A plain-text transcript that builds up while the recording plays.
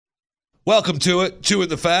Welcome to it, Chewing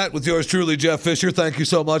the Fat, with yours truly, Jeff Fisher. Thank you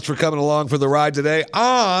so much for coming along for the ride today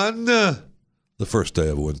on the first day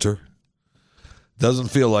of winter. Doesn't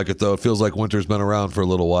feel like it, though. It feels like winter's been around for a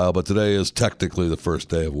little while, but today is technically the first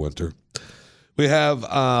day of winter. We have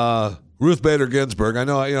Ruth Bader Ginsburg. I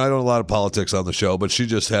know I don't a lot of politics on the show, but she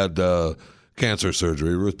just had cancer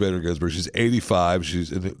surgery. Ruth Bader Ginsburg. She's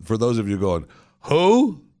 85. For those of you going,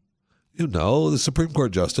 who? You know, the Supreme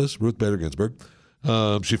Court Justice, Ruth Bader Ginsburg.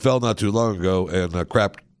 She fell not too long ago and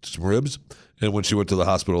cracked some ribs. And when she went to the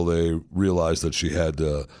hospital, they realized that she had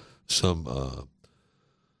some out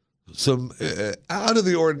of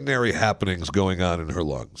the ordinary happenings going on in her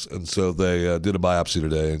lungs. And so they did a biopsy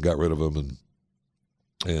today and got rid of them.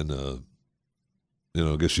 And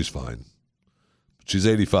I guess she's fine. She's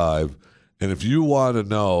 85. And if you want to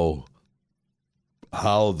know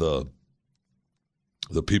how the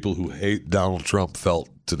people who hate Donald Trump felt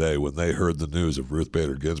today when they heard the news of Ruth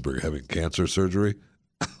Bader Ginsburg having cancer surgery,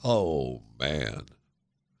 oh, man.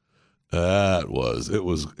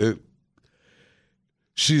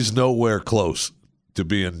 She's nowhere close to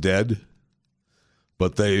being dead,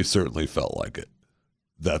 but they certainly felt like it.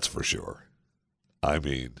 That's for sure. I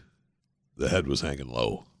mean, the head was hanging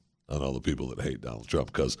low on all the people that hate Donald Trump,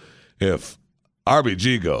 because if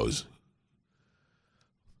RBG goes,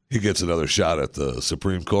 he gets another shot at the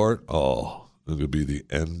Supreme Court, it would be the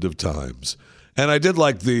end of times. And I did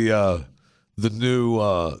like the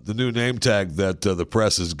new name tag that the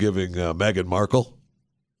press is giving Meghan Markle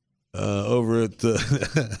over at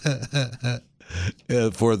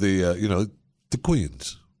for the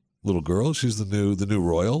Queen's little girl. She's the new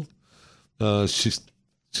royal. She's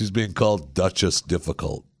being called Duchess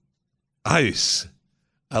Difficult. Ice.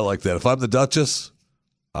 I like that. If I'm the Duchess,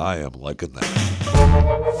 I am liking that.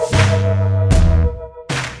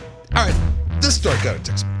 All right, this story kind of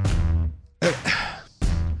ticks me.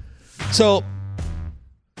 So,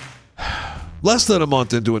 less than a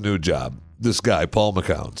month into a new job, this guy, Paul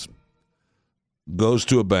McCown, goes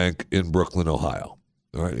to a bank in Brooklyn, Ohio.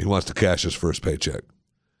 All right, he wants to cash his first paycheck.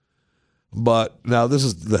 But now this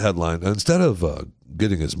is the headline. Instead of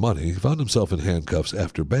getting his money, he found himself in handcuffs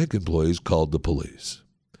after bank employees called the police.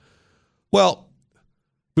 Well,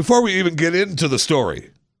 before we even get into the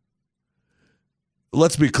story,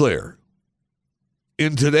 let's be clear.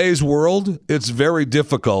 In today's world, it's very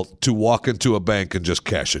difficult to walk into a bank and just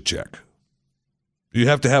cash a check. You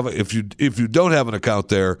have to have if you don't have an account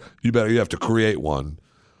there, you have to create one.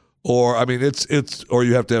 Or or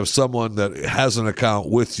you have to have someone that has an account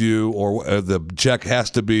with you, or the check has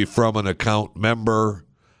to be from an account member.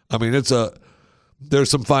 I mean, there's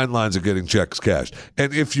some fine lines of getting checks cashed.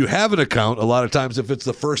 And if you have an account, a lot of times if it's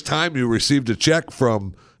the first time you received a check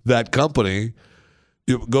from that company,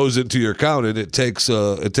 it goes into your account, and it takes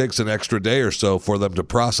an extra day or so for them to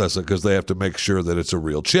process it, because they have to make sure that it's a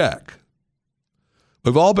real check.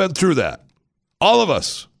 We've all been through that. All of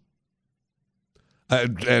us.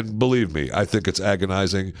 And believe me, I think it's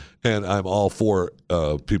agonizing, and I'm all for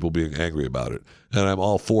people being angry about it. And I'm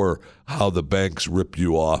all for how the banks rip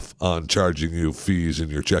you off on charging you fees in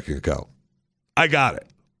your checking account. I got it.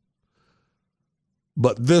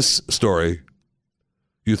 But this story,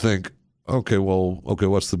 you think, okay,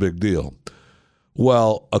 what's the big deal?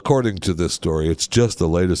 Well, according to this story, it's just the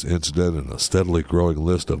latest incident in a steadily growing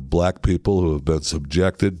list of black people who have been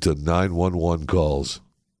subjected to 911 calls.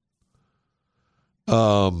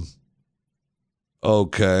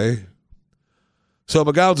 Okay. So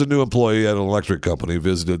McGowan's a new employee at an electric company,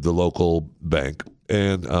 visited the local bank,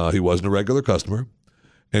 and he wasn't a regular customer,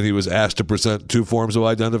 and he was asked to present 2 forms of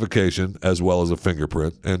identification as well as a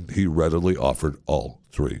fingerprint, and he readily offered all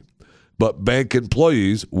 3. But bank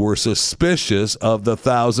employees were suspicious of the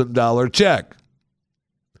 $1,000 check.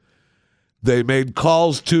 They made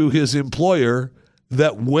calls to his employer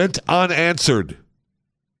that went unanswered.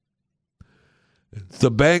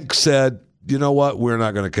 The bank said, you know what, we're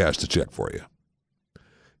not going to cash the check for you.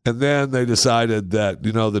 And then they decided that,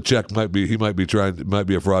 the check might be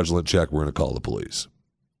a fraudulent check. We're going to call the police.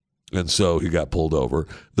 And so he got pulled over.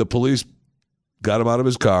 The police got him out of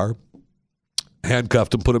his car,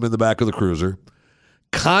 handcuffed him, put him in the back of the cruiser,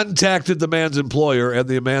 contacted the man's employer, and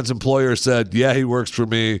the man's employer said, yeah, he works for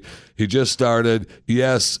me. He just started.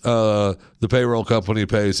 Yes, the payroll company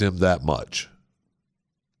pays him that much.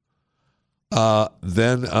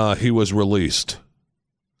 Then he was released.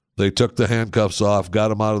 They took the handcuffs off, got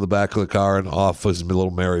him out of the back of the car, and off his little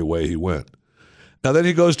merry way he went. Now then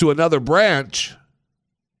he goes to another branch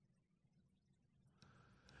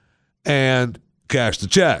and cashed the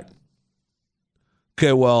check.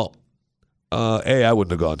 Okay, well, I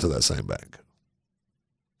wouldn't have gone to that same bank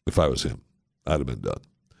if I was him. I'd have been done.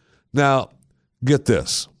 Now, get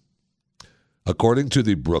this. According to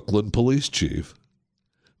the Brooklyn police chief,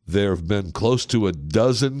 there have been close to a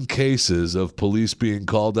dozen cases of police being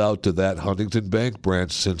called out to that Huntington Bank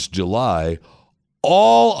branch since July,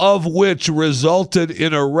 all of which resulted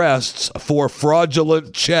in arrests for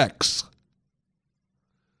fraudulent checks.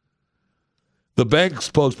 The bank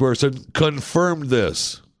spokesperson confirmed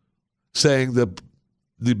this, saying that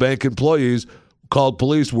the bank employees called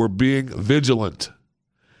police were being vigilant.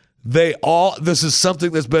 This is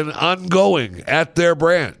something that's been ongoing at their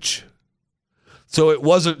branch. So it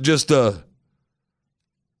wasn't just a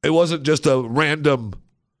random,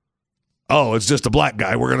 oh, it's just a black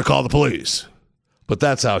guy, we're going to call the police. But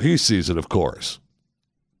that's how he sees it, of course.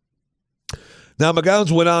 Now,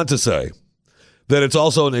 McGowan went on to say that it's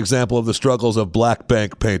also an example of the struggles of black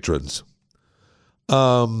bank patrons.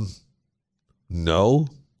 No.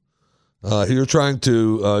 You're trying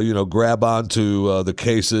to, grab onto the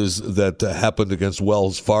cases that happened against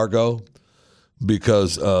Wells Fargo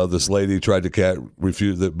because this lady tried to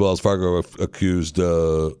refuse that Wells Fargo accused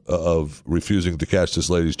of refusing to cash this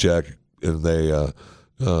lady's check, and they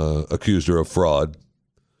accused her of fraud.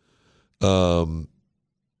 Over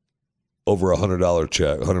 $100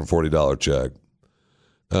 check, $140 check.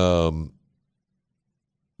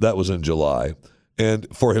 That was in July. And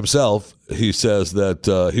for himself, he says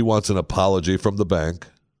that he wants an apology from the bank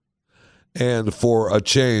and for a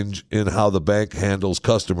change in how the bank handles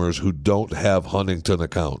customers who don't have Huntington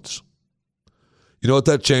accounts. You know what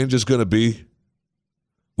that change is going to be?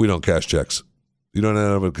 We don't cash checks. You don't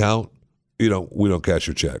have an account? We don't cash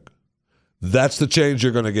your check. That's the change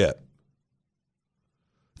you're going to get.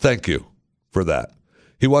 Thank you for that.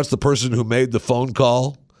 He wants the person who made the phone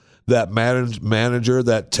call, that manager,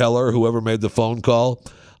 that teller, whoever made the phone call,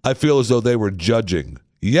 I feel as though they were judging.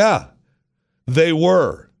 Yeah, they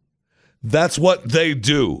were. That's what they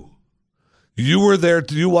do. You were there,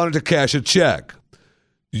 you wanted to cash a check.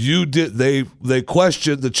 They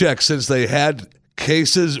questioned the check since they had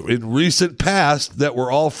cases in recent past that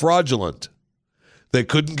were all fraudulent. They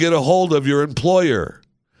couldn't get a hold of your employer.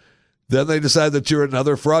 Then they decide that you're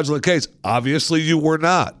another fraudulent case. Obviously, you were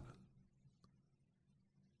not.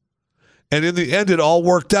 And in the end, it all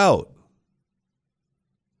worked out.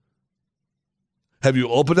 Have you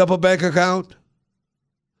opened up a bank account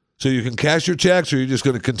so you can cash your checks, or are you just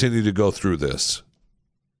going to continue to go through this?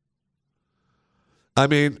 I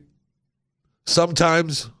mean,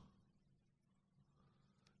 sometimes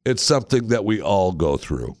it's something that we all go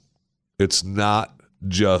through. It's not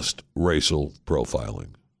just racial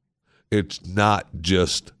profiling. It's not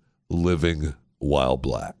just living while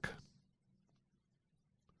black.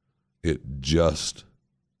 It just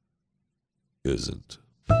isn't.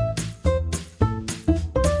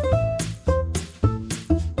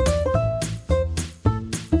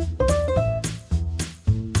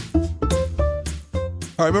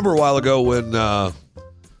 I remember a while ago when,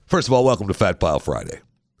 first of all, welcome to Fat Pile Friday.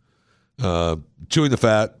 Chewing the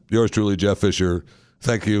Fat, yours truly, Jeff Fisher.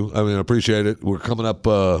 Thank you. I appreciate it. We're coming up,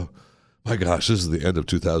 my gosh, this is the end of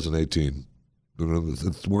 2018. We're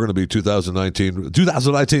going to be 2019.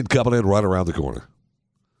 2019 coming in right around the corner.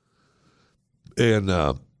 And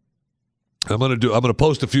I'm going to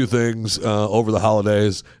post a few things over the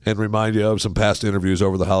holidays and remind you of some past interviews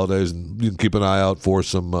over the holidays, and you can keep an eye out for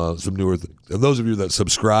some newer things. And those of you that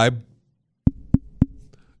subscribe,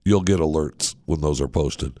 you'll get alerts when those are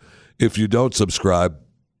posted. If you don't subscribe,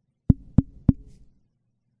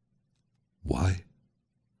 why?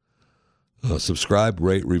 Subscribe,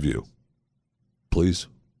 rate, review. Please.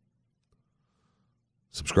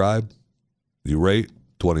 Subscribe. You rate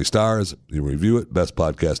 20 stars. You review it. Best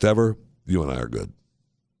podcast ever. You and I are good.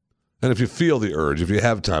 And if you feel the urge, if you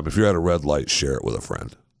have time, if you're at a red light, share it with a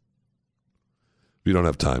friend. If you don't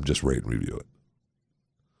have time, just rate and review it.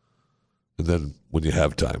 And then when you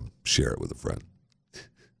have time, share it with a friend.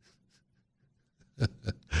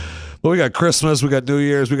 Well, we got Christmas, we got New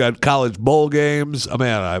Year's, we got college bowl games.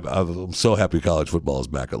 I'm so happy college football is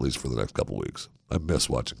back, at least for the next couple weeks. I miss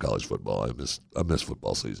watching college football. I miss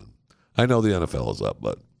football season. I know the NFL is up,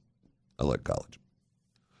 but I like college.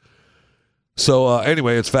 So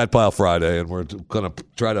anyway, it's Fat Pile Friday, and we're going to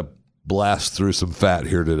try to blast through some fat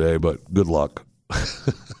here today, but good luck.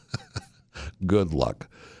 Good luck.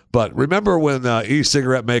 But remember when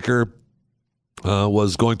e-cigarette maker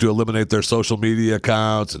was going to eliminate their social media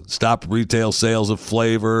accounts and stop retail sales of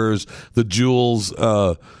flavors, the Juuls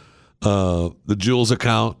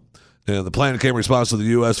account, and the plan came in response to the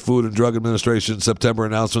U.S. Food and Drug Administration's September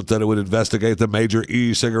announcement that it would investigate the major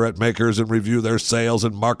e-cigarette makers and review their sales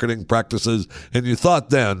and marketing practices. And you thought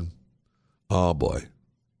then, oh boy,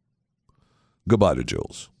 goodbye to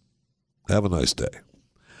Juuls. Have a nice day.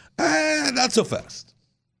 Not so fast.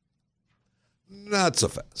 Not so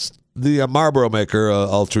fast. The Marlboro maker,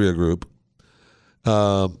 Altria Group,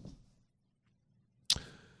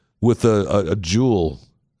 with a Juul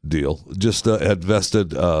deal, just had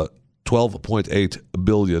invested $12.8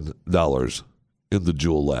 billion in the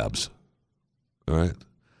Juul Labs. All right.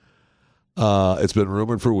 It's been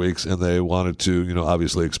rumored for weeks, and they wanted to,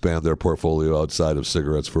 obviously expand their portfolio outside of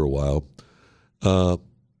cigarettes for a while.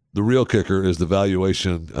 The real kicker is the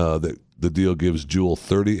valuation that the deal gives Juul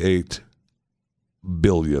 $38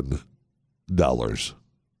 billion.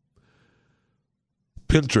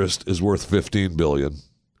 Pinterest is worth $15 billion.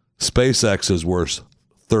 SpaceX is worth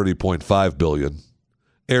 $30.5 billion.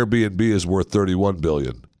 Airbnb is worth $31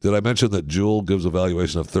 billion. Did I mention that Juul gives a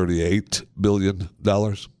valuation of $38 billion?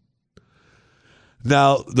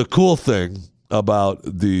 Now, the cool thing about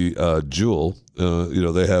the Juul,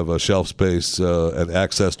 they have a shelf space and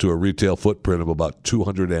access to a retail footprint of about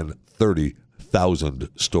 230,000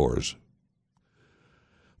 stores.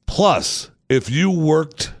 Plus, if you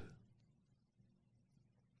worked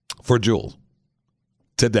for Juul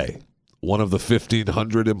today, one of the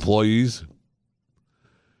 1,500 employees,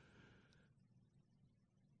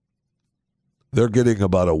 they're getting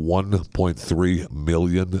about a $1.3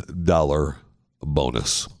 million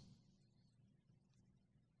bonus.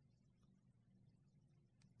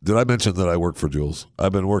 Did I mention that I work for Juuls?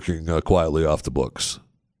 I've been working quietly off the books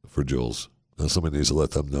for Juuls. Now, somebody needs to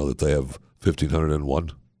let them know that they have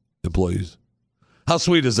 1,501 employees. How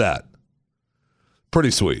sweet is that?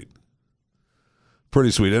 Pretty sweet.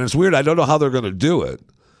 Pretty sweet. And it's weird. I don't know how they're going to do it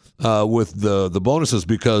with the bonuses,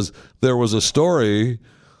 because there was a story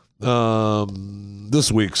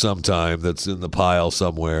this week sometime that's in the pile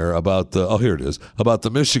somewhere about here it is, about the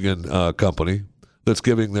Michigan company that's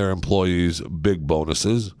giving their employees big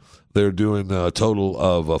bonuses. They're doing a total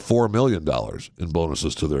of $4 million in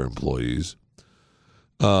bonuses to their employees.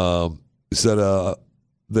 Said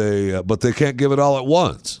but they can't give it all at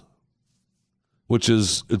once, which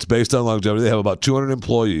is, it's based on longevity. They have about 200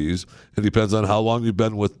 employees. It depends on how long you've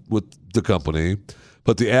been with the company,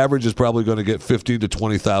 but the average is probably going to get $15,000 to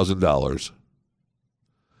 $20,000.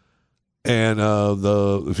 And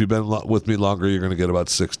if you've been with me longer, you're going to get about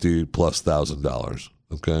 $60,000+.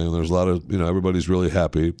 Okay, and there's a lot of, everybody's really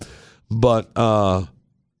happy, but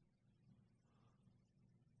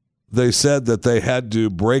they said that they had to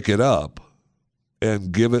break it up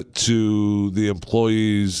and give it to the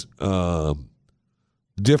employees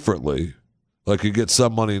differently. Like, you get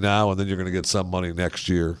some money now, and then you're going to get some money next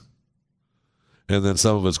year, and then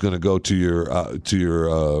some of it's going to go to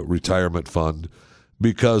your retirement fund,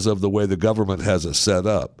 because of the way the government has it set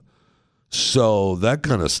up. So that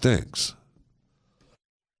kind of stinks.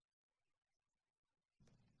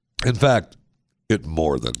 In fact, it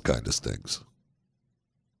more than kind of stinks.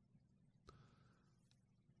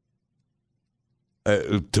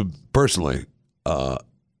 Personally, I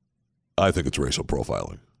think it's racial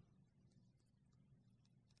profiling.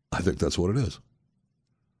 I think that's what it is.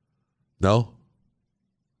 No?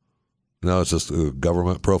 No, it's just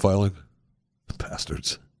government profiling?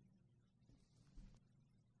 Bastards.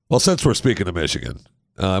 Well, since we're speaking of Michigan,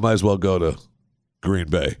 I might as well go to Green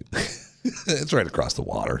Bay. It's right across the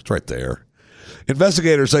water. It's right there.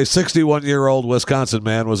 Investigators say 61-year-old Wisconsin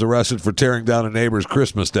man was arrested for tearing down a neighbor's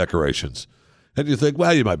Christmas decorations. And you think,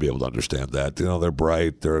 well, you might be able to understand that. They're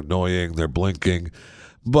bright, they're annoying, they're blinking.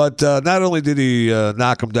 But not only did he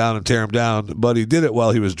knock them down and tear them down, but he did it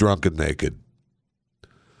while he was drunk and naked.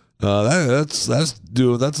 That's a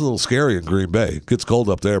little scary in Green Bay. It gets cold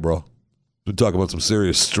up there, bro. We're talking about some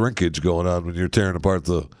serious shrinkage going on when you're tearing apart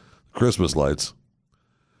the Christmas lights.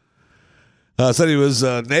 Said he was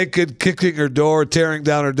naked, kicking her door, tearing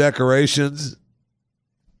down her decorations.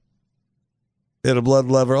 He had a blood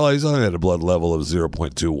level. Oh, he's only had a blood level of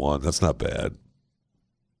 0.21. That's not bad.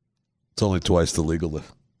 It's only twice the legal.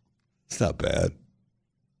 It's not bad.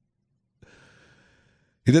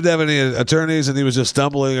 He didn't have any attorneys, and he was just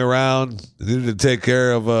stumbling around. He needed to take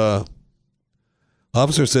care of.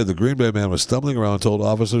 Officers said the Green Bay man was stumbling around and told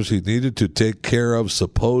officers he needed to take care of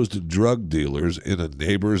supposed drug dealers in a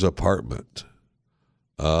neighbor's apartment.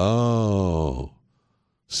 Oh.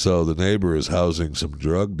 So the neighbor is housing some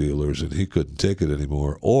drug dealers, and he couldn't take it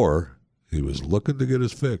anymore, or he was looking to get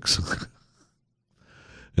his fix.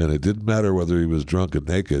 And it didn't matter whether he was drunk and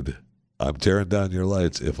naked. I'm tearing down your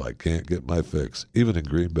lights if I can't get my fix. Even in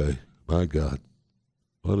Green Bay. My God.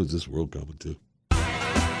 What is this world coming to?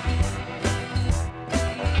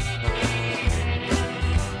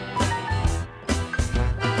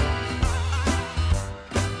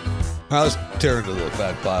 All right, let's tear into the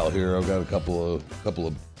fat pile here. I've got a couple of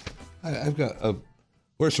I've got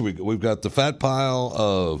where should we go? We've got the fat pile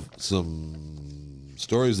of some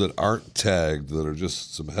stories that aren't tagged, that are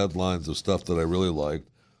just some headlines of stuff that I really liked.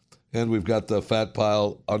 And we've got the fat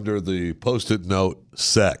pile under the Post-it note,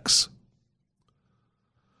 sex.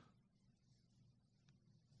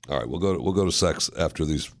 All right, we'll go to sex after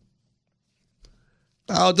these.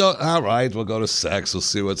 All right, we'll go to sex. We'll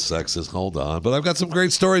see what sex is. Hold on. But I've got some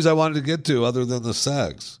great stories I wanted to get to other than the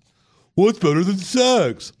sex. What's better than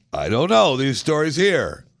sex? I don't know. These stories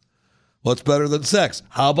here. What's better than sex?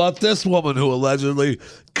 How about this woman who allegedly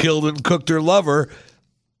killed and cooked her lover,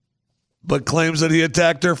 but claims that he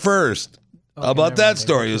attacked her first? Okay, how about that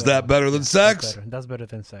story? Is that better than sex? That's better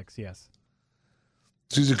than sex, yes.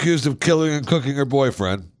 She's accused of killing and cooking her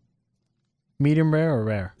boyfriend. Medium rare or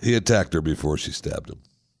rare? He attacked her before she stabbed him.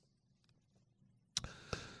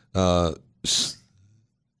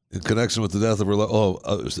 In connection with the death of her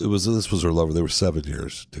lover. This was her lover. They were 7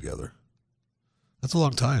 years together. That's a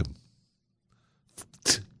long time.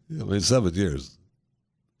 I mean, 7 years.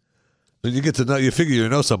 And you figure you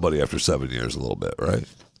know somebody after 7 years a little bit, right?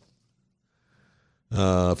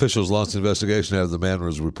 Officials launched an investigation after the man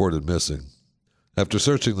was reported missing. After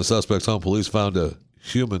searching the suspect's home, police found a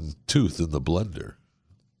human tooth in the blender.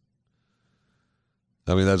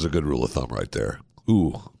 I mean, that's a good rule of thumb right there.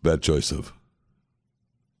 Ooh, bad choice of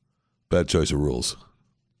rules.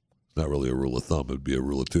 Not really a rule of thumb. It'd be a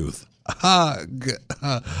rule of tooth.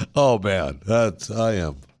 Oh, man. I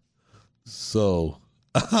am so...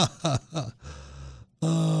 The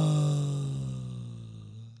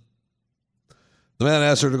man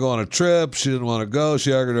asked her to go on a trip. She didn't want to go.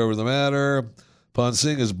 She argued over the matter. Upon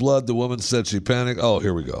seeing his blood, the woman said she panicked. Oh,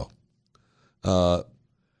 here we go.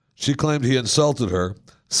 She claimed he insulted her,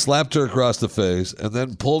 slapped her across the face, and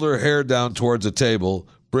then pulled her hair down towards a table,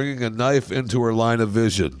 bringing a knife into her line of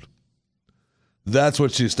vision. That's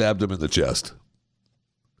what she stabbed him in the chest.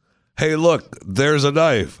 Hey, look, there's a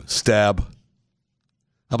knife. Stab.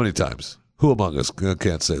 How many times? Who among us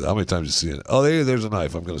can't say that? How many times you see it? Oh, there's a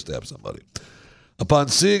knife. I'm going to stab somebody. Upon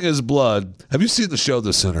seeing his blood, have you seen the show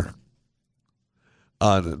The Sinner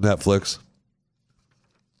on Netflix?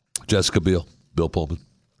 Jessica Biel, Bill Pullman.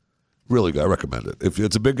 Really good. I recommend it. If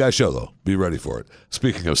it's a big guy show, though, be ready for it.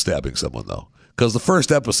 Speaking of stabbing someone, though, because the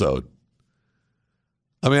first episode,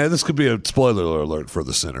 I mean, this could be a spoiler alert for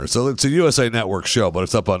The Sinner. So it's a USA Network show, but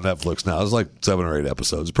it's up on Netflix now. It's like 7 or 8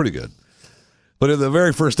 episodes. It's pretty good. But in the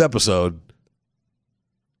very first episode,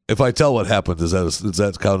 if I tell what happened, does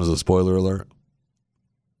that count as a spoiler alert?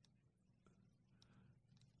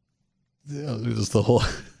 Yeah, just the whole.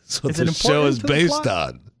 That's what the show is based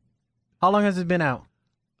on. How long has it been out?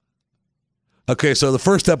 Okay, so the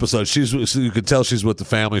first episode, you can tell she's with the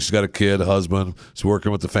family. She's got a kid, a husband. She's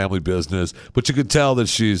working with the family business, but you can tell that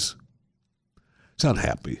she's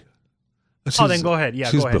unhappy. Then go ahead. Yeah,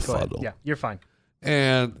 she's go ahead. befuddled. Yeah, you're fine.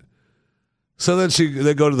 And so then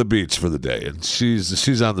they go to the beach for the day, and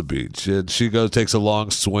she's on the beach, and she takes a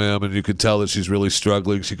long swim, and you can tell that she's really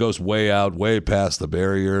struggling. She goes way out, way past the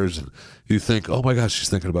barriers, and you think, oh my gosh, she's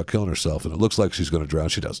thinking about killing herself, and it looks like she's going to drown.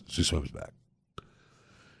 She doesn't. She swims back.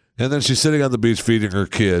 And then she's sitting on the beach feeding her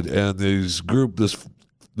kid, and these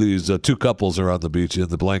two couples are on the beach in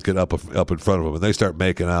the blanket up in front of them, and they start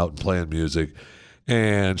making out and playing music,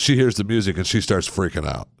 and she hears the music, and she starts freaking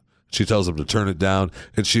out. She tells them to turn it down,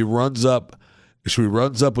 and she runs up with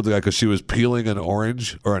the guy because she was peeling an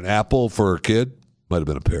orange or an apple for her kid. Might have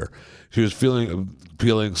been a pear. She was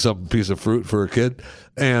peeling some piece of fruit for her kid,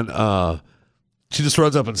 and she just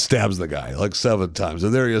runs up and stabs the guy like 7 times.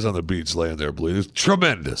 And there he is on the beach laying there bleeding. It's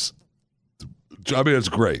tremendous. I mean, it's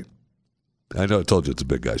great. I know I told you it's a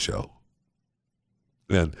big guy show.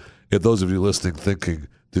 And if those of you listening thinking,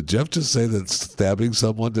 did Jeff just say that stabbing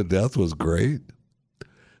someone to death was great?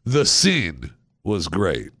 The scene was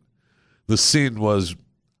great. The scene was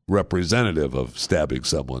representative of stabbing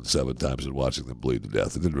someone 7 times and watching them bleed to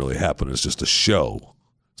death. It didn't really happen. It's just a show.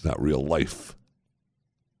 It's not real life.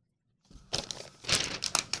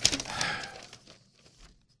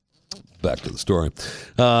 Back to the story.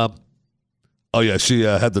 She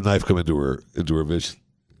had the knife come into her vision.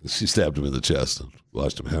 She stabbed him in the chest and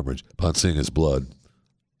watched him hemorrhage. Upon seeing his blood,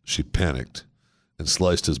 she panicked and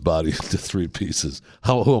sliced his body into 3 pieces.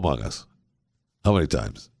 Who among us? How many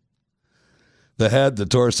times? The head, the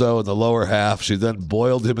torso, and the lower half. She then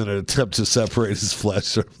boiled him in an attempt to separate his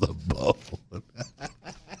flesh from the bone.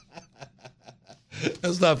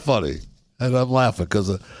 That's not funny. And I'm laughing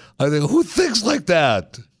because I think, who thinks like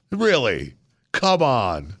that? Really? Come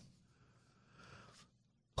on.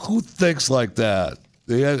 Who thinks like that?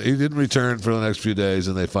 He didn't return for the next few days,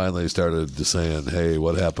 and they finally started saying, hey,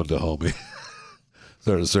 what happened to homie?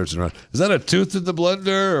 Started searching around. Is that a tooth in the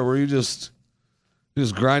blender, or were you just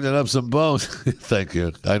grinding up some bones? Thank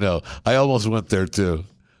you. I know. I almost went there too.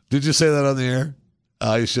 Did you say that on the air?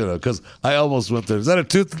 You should have, because I almost went there. Is that a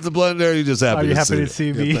tooth in the blender? Or are you just happy? Are you to happy see to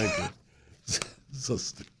see me? Yeah, thank you. So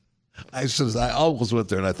stupid. I almost went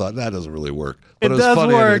there, and I thought that doesn't really work. But It it was does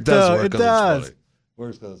funny. work, It does though. work. It 'cause does. It's funny.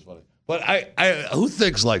 Works because it's funny. But I who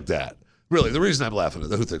thinks like that? Really, the reason I'm laughing at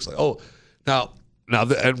that, who thinks like, oh, now,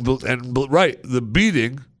 right, the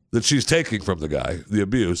beating that she's taking from the guy, the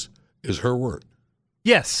abuse, is her word.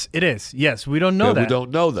 Yes, it is. Yes, we don't know Yeah, that. we don't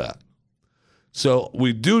know that. So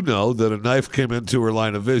we do know that a knife came into her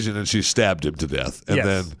line of vision and she stabbed him to death and Yes.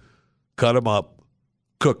 then cut him up,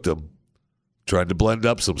 cooked him, tried to blend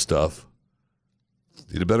up some stuff.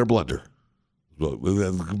 Need a better blender. Well,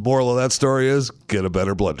 the moral of that story is get a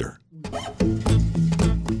better blender.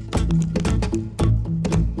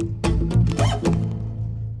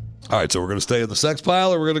 All right, so we're going to stay in the sex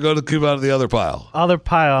pile, or we're going to go to keep out of the other pile? Other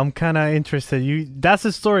pile, I'm kind of interested. That's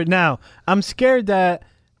the story. Now, I'm scared that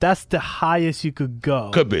that's the highest you could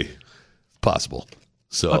go. Could be. Possible.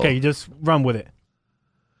 So Okay, you just run with it.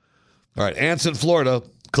 All right, ants in Florida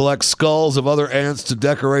collect skulls of other ants to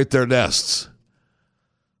decorate their nests.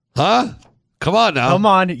 Huh? Come on now. Come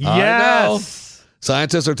on. I know. Yes.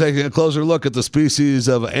 Scientists are taking a closer look at the species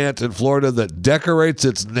of ant in Florida that decorates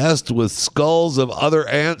its nest with skulls of other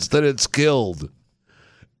ants that it's killed.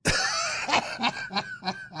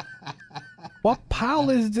 What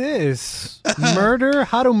pile is this? Murder?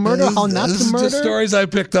 How to murder? How not This to is murder? just stories I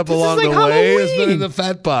picked up This is along like the way. It's been Halloween. in the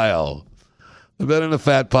fat pile. I've been in the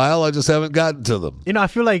fat pile. I just haven't gotten to them. You know, I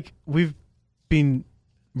feel like we've been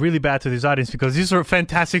really bad to this audience because these are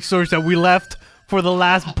fantastic stories that we left for the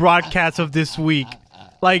last broadcast of this week.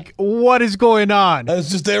 Like, what is going on? It's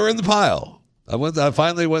just they were in the pile. I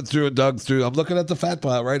finally went through and dug through. I'm looking at the fat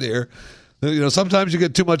pile right here. You know, sometimes you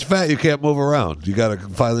get too much fat, you can't move around. You got to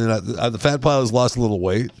finally the fat pile has lost a little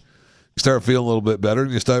weight. You start feeling a little bit better,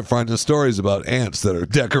 and you start finding stories about ants that are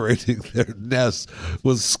decorating their nests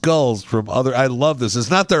with skulls from other. I love this. It's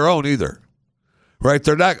not their own either, right?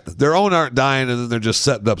 Their own aren't dying, and then they're just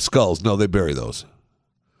setting up skulls. No, they bury those.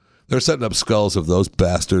 They're setting up skulls of those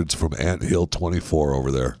bastards from Ant Hill 24 over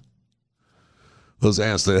there. Those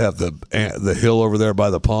ants that have the hill over there by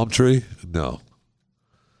the palm tree. No,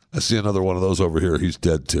 I see another one of those over here. He's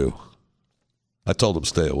dead too. I told him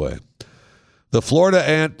stay away. The Florida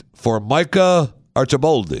ant Formica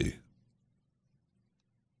archibaldi.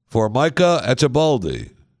 Formica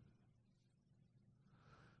archibaldi.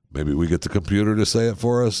 Maybe we get the computer to say it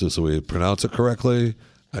for us so we pronounce it correctly.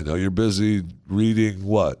 I know you're busy reading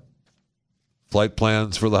what? Flight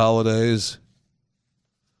plans for the holidays?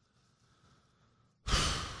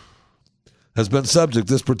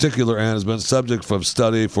 This particular ant has been subject of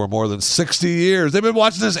study for more than 60 years. They've been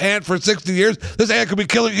watching this ant for 60 years. This ant could be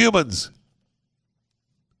killing humans.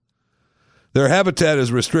 Their habitat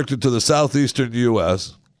is restricted to the southeastern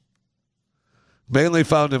U.S., mainly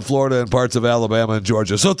found in Florida and parts of Alabama and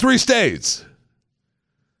Georgia. So 3 states.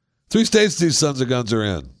 3 states these sons of guns are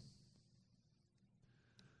in.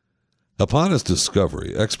 Upon its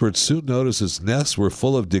discovery, experts soon noticed its nests were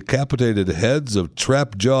full of decapitated heads of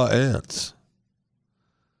trap-jaw ants.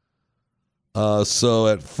 So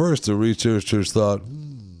at first, the researchers thought,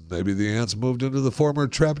 maybe the ants moved into the former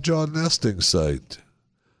trap-jaw nesting site.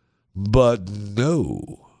 But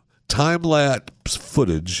no. Time-lapse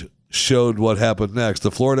footage showed what happened next.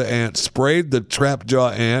 The Florida ant sprayed the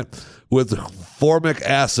trap-jaw ant with formic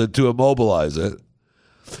acid to immobilize it.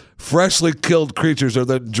 Freshly killed creatures are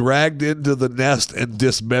then dragged into the nest and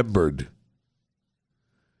dismembered.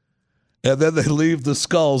 And then they leave the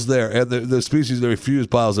skulls there, and the species they refuse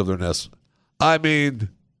piles of their nests. I mean,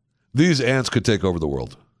 these ants could take over the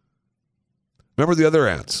world. Remember the other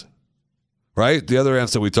ants, right? The other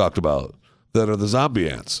ants that we talked about that are the zombie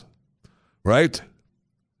ants, right?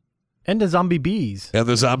 And the zombie bees. And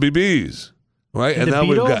the zombie bees, right? And And the now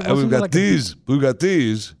beetle? we've got Like these. We've got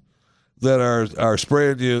these that are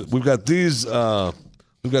spraying you. We've got these.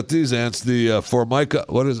 We've got these ants. The Formica.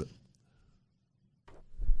 What is it?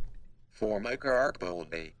 Formica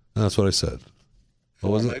archibaldi. That's what I said.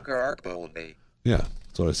 What was it? Formica archibaldi. Yeah,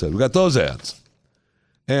 that's what I said. We got those ants,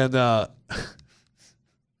 and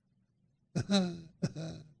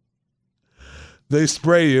they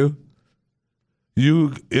spray you.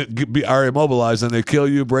 You are immobilized, and they kill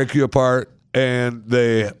you, break you apart, and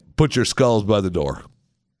they put your skulls by the door.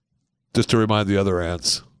 Just to remind the other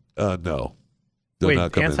ants, no, they'll Wait,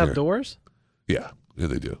 not come ants in have here. doors? Yeah,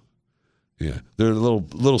 they do. Yeah, they're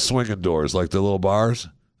little swinging doors, like the little bars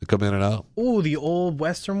that come in and out. Ooh, the old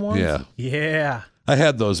Western ones? Yeah. Yeah. I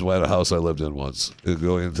had those at a house I lived in once.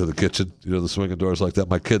 Going into the kitchen, the swinging doors like that.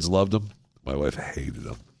 My kids loved them. My wife hated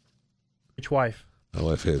them. Which wife? My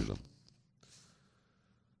wife hated them.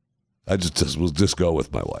 I just go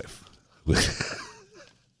with my wife.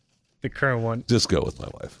 The current one. Just go with my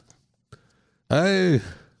wife.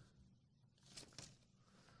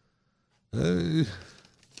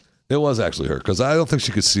 It was actually her because I don't think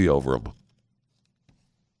she could see over them.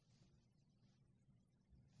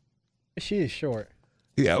 She is short.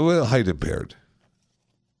 Yeah, well, height impaired.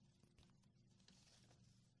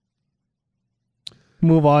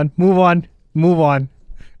 Move on.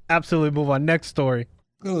 Absolutely move on. Next story.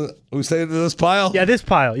 Are we staying in this pile? Yeah, this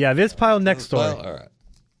pile. Next story. All right.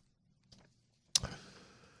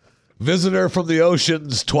 Visitor from the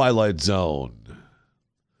ocean's twilight zone.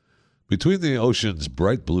 Between the ocean's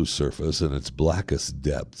bright blue surface and its blackest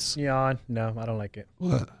depths. Yeah, no, I don't like it.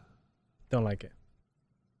 What? Don't like it.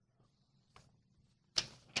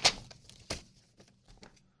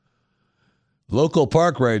 Local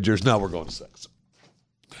park rangers. Now we're going to sex.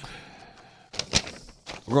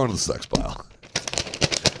 We're going to the sex pile.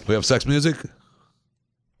 We have sex music?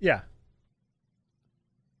 Yeah.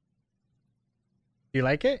 You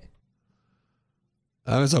like it?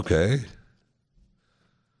 It's okay.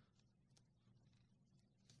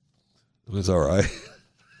 It's all right.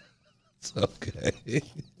 It's okay.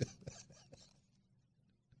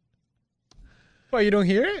 Well, you don't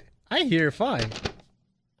hear it? I hear it fine.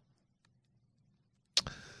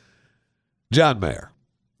 John Mayer.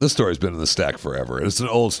 This story's been in the stack forever. It's an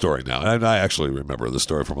old story now. And I actually remember the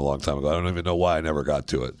story from a long time ago. I don't even know why I never got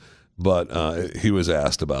to it. But he was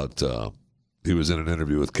asked about, he was in an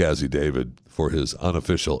interview with Cassie David for his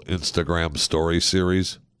unofficial Instagram story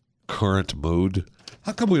series, Current Mood.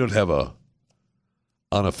 How come we don't have a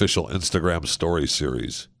unofficial Instagram story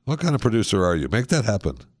series? What kind of producer are you? Make that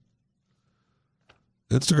happen.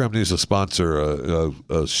 Instagram needs to sponsor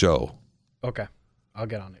a show. Okay. I'll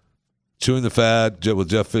get on it. Chewing the Fat with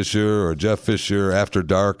Jeff Fisher or Jeff Fisher After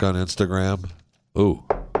Dark on Instagram. Ooh.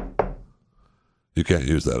 You can't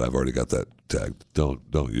use that. I've already got that tagged.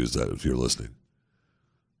 Don't use that if you're listening.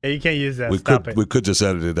 Yeah, you can't use that. We could just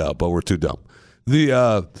edit it out, but we're too dumb. See,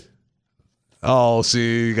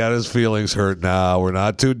 you got his feelings hurt now. We're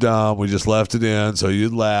not too dumb. We just left it in so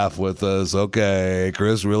you'd laugh with us. Okay,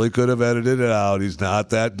 Chris really could have edited it out. He's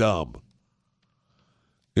not that dumb.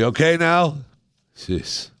 You okay now?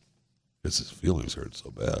 Jeez. Because his feelings hurt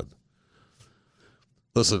so bad.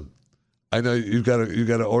 Listen, I know you've got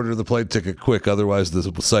to order the plane ticket quick, otherwise the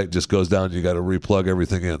site just goes down. You got to replug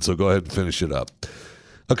everything in. So go ahead and finish it up.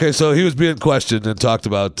 Okay, so he was being questioned and talked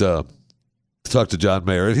to John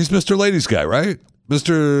Mayer. He's Mr. Ladies Guy, right?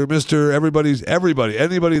 Mr.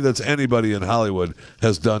 Anybody that's anybody in Hollywood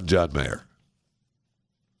has done John Mayer.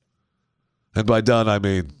 And by done, I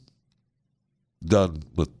mean done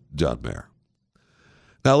with John Mayer.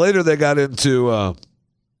 Now, later they got into,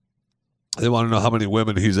 they want to know how many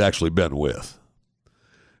women he's actually been with.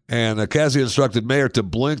 And Cassie instructed Mayer to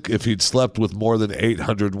blink if he'd slept with more than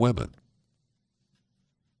 800 women.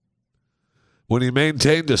 When he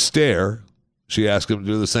maintained a stare, she asked him to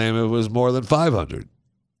do the same if it was more than 500.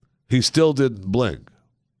 He still didn't blink.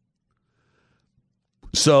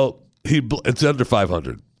 So it's under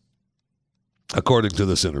 500, according to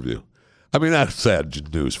this interview. I mean, that's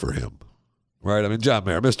sad news for him. Right, I mean, John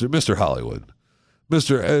Mayer, Mr. Hollywood,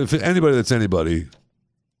 if anybody that's anybody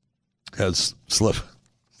has slept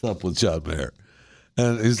with John Mayer,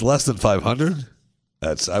 and he's less than 500.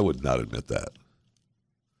 I would not admit that.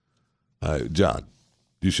 John,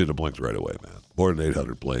 you should have blinked right away, man. More than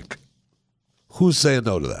 800, blink. Who's saying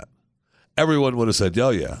no to that? Everyone would have said,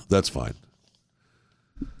 "Oh yeah, that's fine."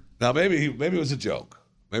 Now maybe it was a joke.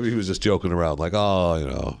 Maybe he was just joking around, like, "Oh,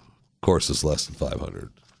 of course it's less than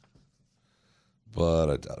 500." But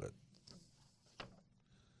I doubt it.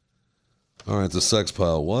 All right, the sex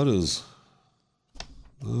pile. What is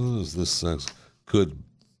this sex? Could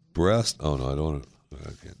breast? Oh, no,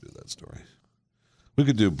 I can't do that story. We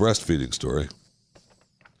could do breastfeeding story.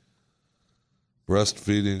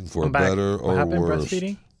 Breastfeeding for better or what happened, worse.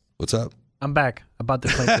 Breastfeeding? What's up? I'm back. About the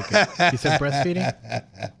plane ticket. You said breastfeeding?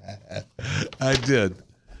 I did.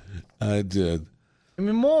 Give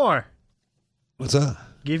me more. What's that?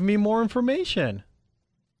 Give me more information.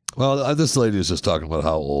 Well, this lady is just talking about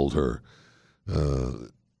how old her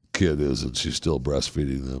kid is, and she's still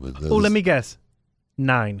breastfeeding them. Let me guess.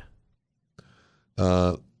 9.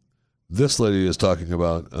 This lady is talking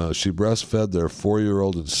about she breastfed their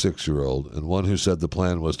 4-year-old and 6-year-old, and one who said the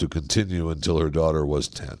plan was to continue until her daughter was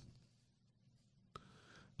 10.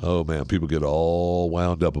 Oh, man, people get all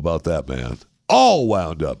wound up about that, man. all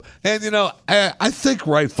wound up. And, I think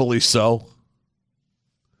rightfully so.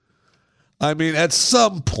 I mean, at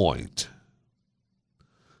some point,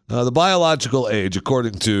 the biological age,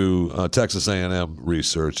 according to Texas A&M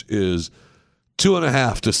research, is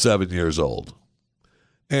 2.5 to 7 years old.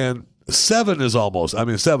 And 7 is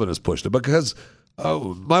 7 is pushed it because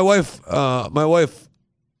my wife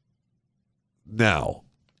now.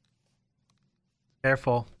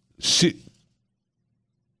 Careful. She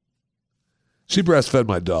breastfed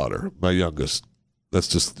my daughter, my youngest. That's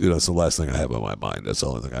just, it's the last thing I have on my mind. That's the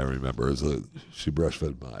only thing I remember is that she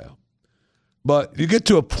breastfed Maya. But you get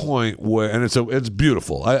to a point where, and it's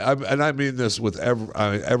beautiful. I mean this with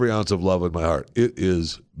every ounce of love in my heart. It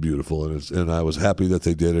is beautiful, and I was happy that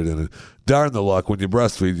they did it. And darn the luck, when you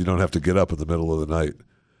breastfeed, you don't have to get up in the middle of the night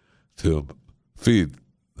to feed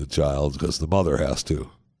the child because the mother has to.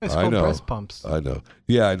 It's called breast pumps. I know.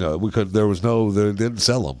 Yeah, I know. They didn't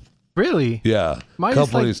sell them. Really? Yeah. Mine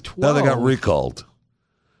is like 12. Now they got recalled.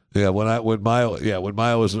 Yeah, when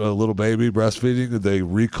Maya was a little baby breastfeeding, they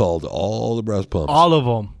recalled all the breast pumps. All of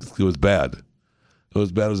them. It was bad. It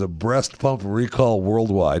was bad. It was a breast pump recall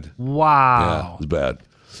worldwide. Wow. Yeah, it was bad.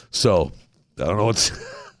 So I don't know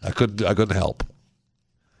I couldn't help.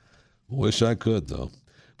 Wish I could though.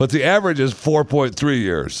 But the average is 4.3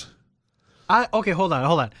 years. Okay, hold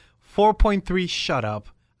on. 4.3. Shut up.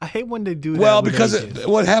 I hate when they do that. Well, because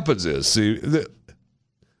what happens is, see,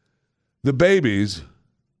 the babies,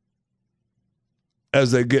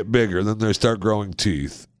 as they get bigger, then they start growing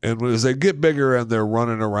teeth, and as they get bigger and they're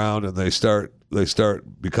running around and they start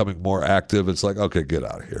becoming more active, it's like, okay, get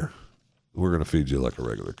out of here. We're gonna feed you like a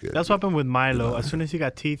regular kid. That's what happened with Milo. As soon as he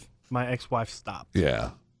got teeth, my ex-wife stopped.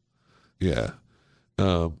 Yeah.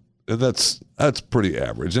 And that's pretty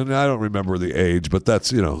average. And I don't remember the age, but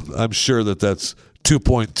that's, I'm sure that's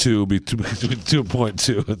 2.2 between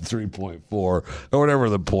 2.2 and 3.4 or whatever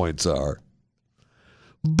the points are.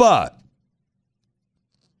 But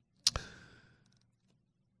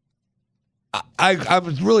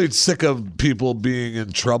I'm really sick of people being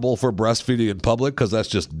in trouble for breastfeeding in public because that's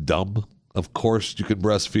just dumb. Of course, you can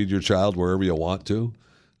breastfeed your child wherever you want to.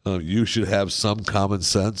 You should have some common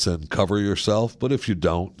sense and cover yourself. But if you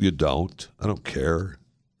don't, you don't. I don't care.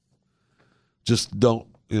 Just don't.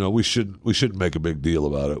 We shouldn't make a big deal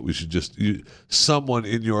about it. We should just someone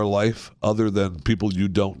in your life other than people you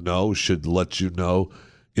don't know should let you know.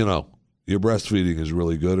 Your breastfeeding is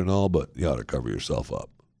really good and all, but you ought to cover yourself up.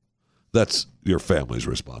 That's your family's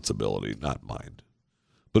responsibility, not mine.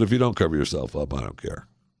 But if you don't cover yourself up, I don't care.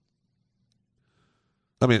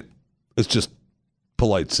 I mean, it's just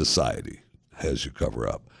polite society has you cover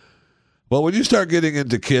up. Well, when you start getting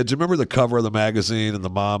into kids, remember the cover of the magazine and the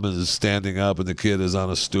mom is standing up and the kid is on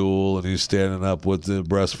a stool and he's standing up with the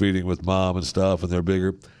breastfeeding with mom and stuff and they're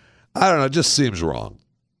bigger. I don't know. It just seems wrong.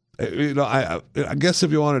 I guess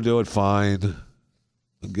if you want to do it, fine.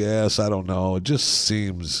 I guess. I don't know. It just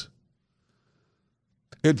seems...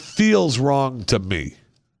 It feels wrong to me.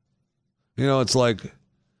 It's like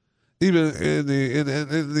even in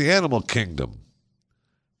the animal kingdom,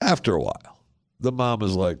 after a while, the mom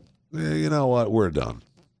is like, you know what, we're done.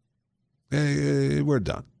 We're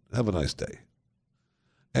done. Have a nice day.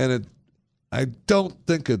 And I don't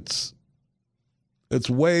think it's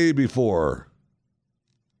way before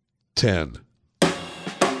 10.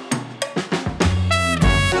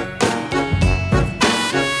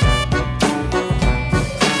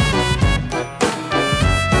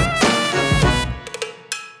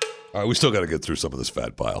 All right, we still got to get through some of this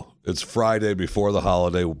fat pile. It's Friday before the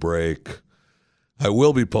holiday break. I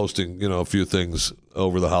will be posting, a few things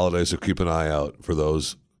over the holidays, so keep an eye out for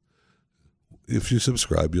those. If you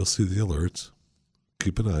subscribe, you'll see the alerts.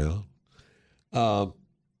 Keep an eye out.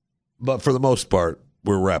 But for the most part,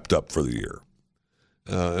 we're wrapped up for the year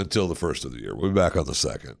until the first of the year. We'll be back on the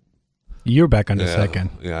 2nd. You're back on the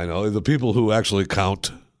 2nd. Yeah, I know. The people who actually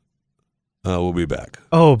count will be back.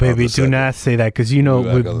 Oh, baby, do not say that because,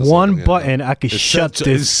 with one button, I could shut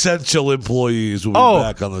this. Essential employees will be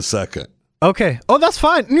back on the 2nd. Okay. Oh, that's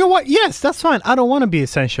fine. You know what? Yes, that's fine. I don't want to be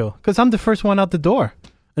essential because I'm the first one out the door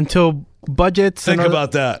until budgets. Think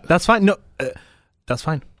about that. That's fine. No, that's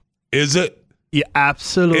fine. Is it? Yeah,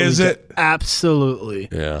 absolutely. Is it? Absolutely.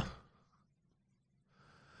 Yeah.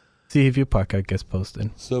 See if your podcast gets posted.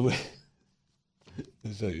 So,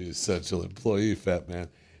 you're essential employee, fat man.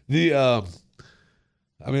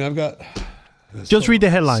 I've got... Just read the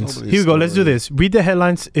headlines. Here we go. Let's do this. Read the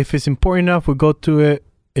headlines. If it's important enough, we go to it.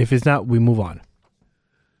 If it's not, we move on.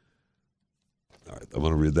 All right. I'm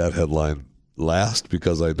going to read that headline last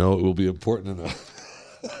because I know it will be important enough.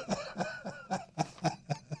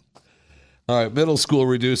 All right, middle school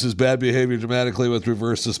reduces bad behavior dramatically with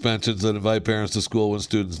reverse suspensions that invite parents to school when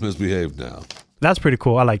students misbehave now. That's pretty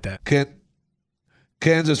cool. I like that.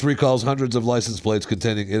 Kansas recalls hundreds of license plates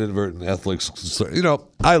containing inadvertent ethnic slurs. You know,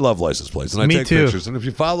 I love license plates, and I Me take too. pictures. And if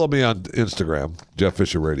you follow me on Instagram, Jeff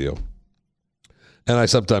Fisher Radio, and I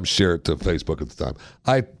sometimes share it to Facebook at the time,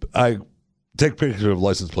 I take pictures of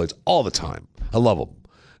license plates all the time. I love them.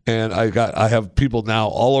 And I have people now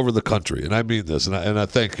all over the country, and I mean this, and I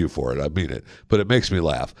thank you for it. I mean it, but it makes me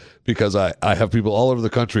laugh because I have people all over the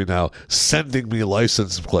country now sending me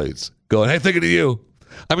license plates, going, "Hey, thinking of you."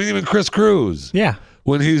 I mean, even Chris Cruz, Yeah.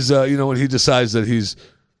 when he's when he decides that he's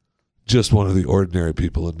just one of the ordinary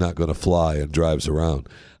people and not going to fly and drives around.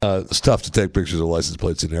 It's tough to take pictures of license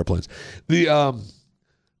plates in airplanes.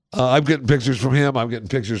 I'm getting pictures from him. I'm getting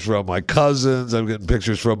pictures from my cousins. I'm getting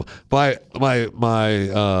pictures from my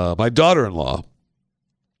daughter-in-law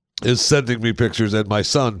is sending me pictures, and my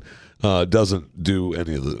son doesn't do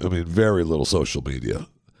any of the. I mean, very little social media.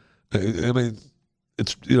 I mean,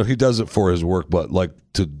 it's he does it for his work, but like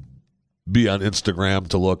to be on Instagram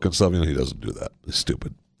to look and stuff. He doesn't do that. He's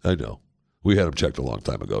stupid. I know. We had him checked a long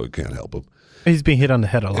time ago. We can't help him. He's being hit on the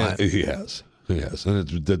head a lot. He has, and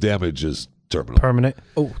the damage is terminal. Permanent.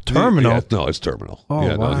 Oh, terminal. Yeah, no, it's terminal. Oh,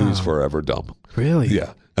 yeah, wow. no, he's forever dumb. Really?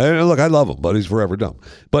 Yeah. And look, I love him, but he's forever dumb.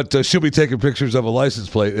 But she'll be taking pictures of a license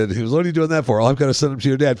plate, and he was, "What are you doing that for?" "Oh, I've got to send them to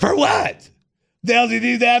your dad." "For what? The hell do you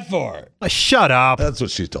do that for?" Shut up. That's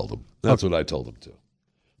what she told him. That's what I told him too.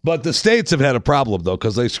 But the states have had a problem though,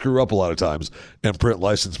 because they screw up a lot of times and print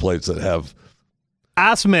license plates that have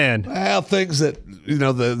Ass man. things that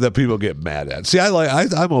that people get mad at. See,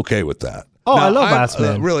 I'm okay with that. Oh, Now, I love I'm, ass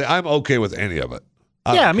man. Really, I'm okay with any of it.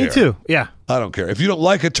 I Yeah, don't me care. too. Yeah. I don't care. If you don't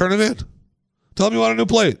like it, turn it in. Tell them you want a new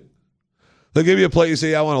plate. They'll give you a plate. You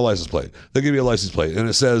say, "Yeah, I want a license plate." They'll give you a license plate, and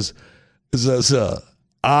it says,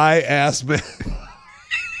 "I asked man."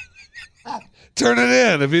 Turn it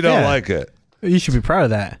in if you don't Yeah. like it. You should be proud of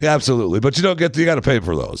that. Yeah, absolutely, but you got to pay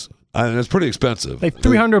for those, and it's pretty expensive. Like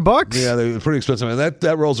 $300? Yeah, they're pretty expensive, and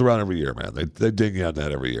that rolls around every year, man. They ding you on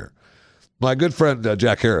that every year. My good friend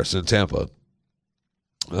Jack Harris in Tampa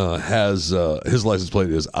has his license plate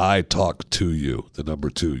is "I talk to you," the number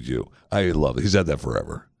 2 you. I love it. He's had that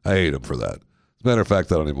forever. I hate him for that. As a matter of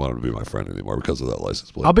fact, I don't even want him to be my friend anymore because of that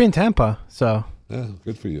license plate. I'll be in Tampa, so. Yeah,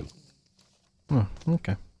 good for you. Oh,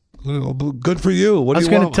 okay. Well, good for you. What I do was you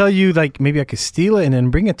going to want? tell you, like, maybe I could steal it and then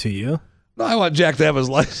bring it to you. No, I want Jack to have his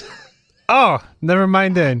license. Oh, never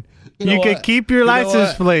mind then. You know You can what? keep your You know license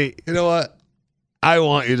what? plate. You know what? I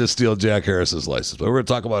want you to steal Jack Harris's license plate. We're going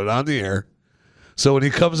to talk about it on the air. So when he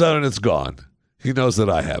comes out and it's gone, he knows that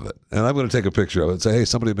I have it. And I'm going to take a picture of it and say, "Hey,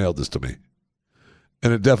 somebody mailed this to me."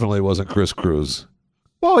 And it definitely wasn't Chris Cruz.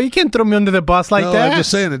 Whoa, you can't throw me under the bus like No, that. I'm just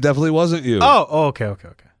saying it definitely wasn't you. Oh, okay.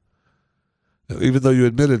 Even though you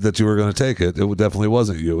admitted that you were going to take it, it definitely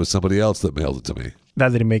wasn't you. It was somebody else that mailed it to me.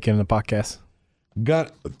 That didn't make it in the podcast.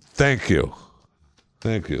 Thank you.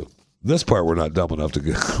 Thank you. This part we're not dumb enough to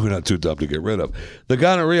get. We're not too dumb to get rid of. The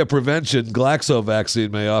gonorrhea prevention Glaxo vaccine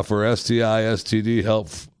may offer STI, STD help.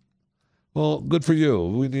 Well, good for you.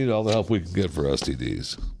 We need all the help we can get for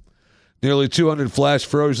STDs. Nearly 200 flash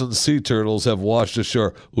frozen sea turtles have washed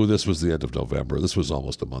ashore. Ooh, this was the end of November. This was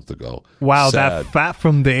almost a month ago. Wow, Sad. that fat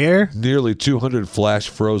from there? Nearly 200 flash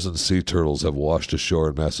frozen sea turtles have washed ashore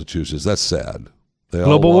in Massachusetts. That's sad.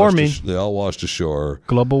 Global warming. They all washed ashore.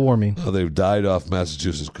 Global warming. They've died off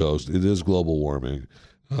Massachusetts coast. It is global warming.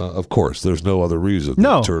 Of course, there's no other reason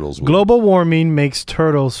No, that turtles would. global warming makes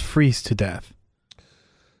turtles freeze to death.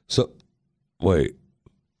 So, wait.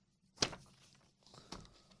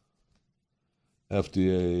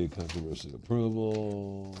 FDA controversy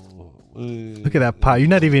approval. Look at that pie. You're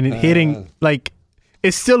not even hitting, like,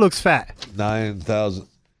 it still looks fat. 9,000.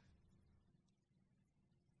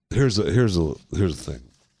 Here's the thing.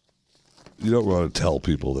 You don't want to tell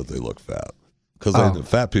people that they look fat because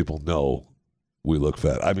fat people know we look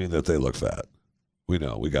fat. I mean that they look fat. We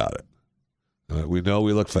know. We got it. All right? We know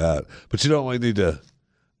we look fat, but you don't really need to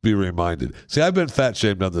be reminded. See, I've been fat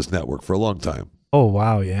shamed on this network for a long time. Oh,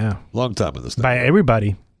 wow, yeah. Long time in this By network.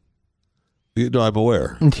 everybody. You know, I'm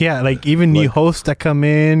aware. Yeah, like even new hosts that come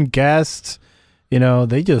in, guests,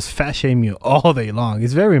 they just fat shame you all day long.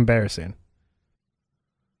 It's very embarrassing.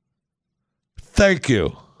 Thank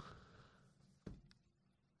you.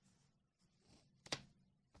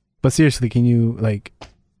 But seriously, can you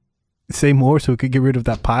say more so we could get rid of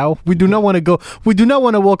that pile? We do not want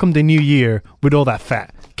to welcome the new year with all that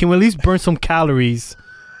fat. Can we at least burn some calories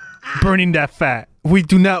burning that fat? We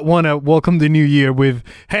do not want to welcome the new year with,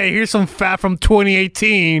 "Hey, here's some fat from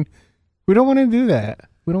 2018. We don't want to do that.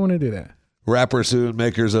 Rappers suing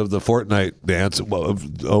makers of the Fortnite dance,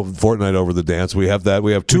 Fortnite over the dance. We have that.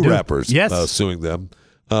 We have two do. rappers Yes. suing them.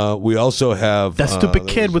 We also have That stupid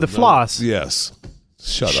there kid was with the another- floss. Yes.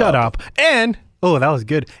 Shut up. And, oh, that was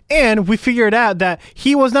good. And we figured out that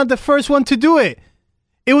he was not the first one to do it.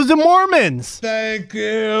 It was the Mormons. Thank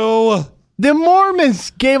you. The Mormons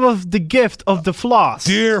gave us the gift of the floss.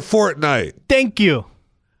 Dear Fortnite, Thank you.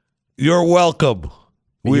 you're welcome.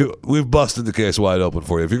 We've busted the case wide open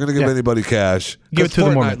for you. If you're going to give Yeah. anybody cash, Give it 'cause to the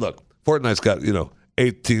Fortnite, Mormons. Look, Fortnite's got,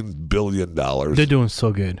 $18 billion. They're doing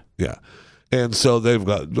so good. Yeah. And so they've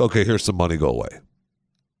got, okay, here's some money, go away.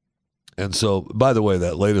 And so, by the way,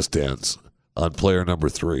 that latest dance on player number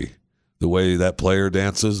 3, the way that player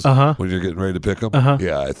dances Uh-huh. when you're getting ready to pick them, Uh-huh.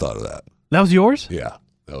 yeah, I thought of that. That was yours? Yeah,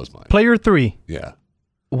 that was mine. Player 3. Yeah.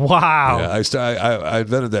 Wow. Yeah, I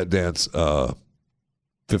invented that dance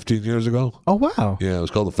 15 years ago. Oh, wow. Yeah, it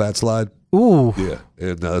was called the Fat Slide. Ooh. Yeah.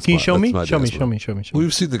 And that's Can you my- show that's me? my Show me, dance show move. me, show me, show me.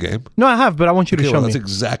 We've seen the game. No, I have, but I want you to Okay, show well, me. that's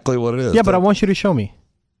exactly what it is. Yeah, but I want you to show me.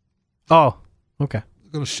 Oh, okay.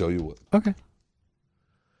 I'm going to show you what. Okay.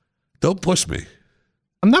 Don't push me.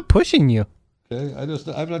 I'm not pushing you. Okay,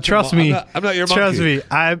 I'm not. Trust your, me. I'm not your Trust monkey.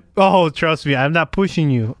 me. Trust me. I'm not pushing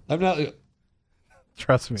you. I'm not.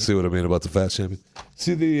 Trust me. See what I mean about the fat shaming?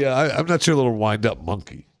 See I'm not your little wind up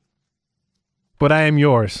monkey. But I am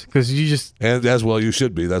yours because you just. And as well, you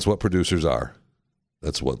should be. That's what producers are.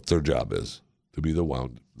 That's what their job is, to be the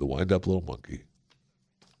wind up little monkey.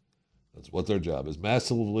 That's what their job is.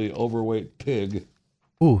 Massively overweight pig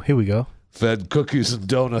Ooh, here we go. fed cookies and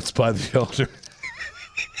donuts by the owner.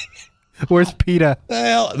 Where's PETA?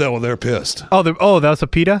 Hell, no, well, they're pissed. Oh, that was a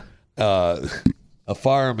PETA? A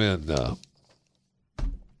farm in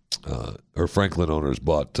or Franklin owners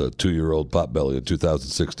bought a 2-year-old Potbelly in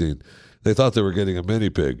 2016. They thought they were getting a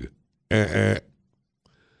mini pig.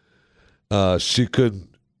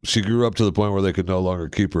 She grew up to the point where they could no longer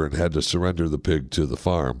keep her and had to surrender the pig to the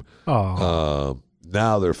farm. Oh.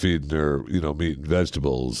 Now they're feeding her, meat and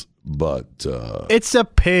vegetables, but It's a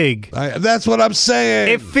pig. that's what I'm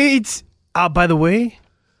saying. It feeds. By the way,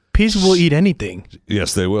 pigs will eat anything,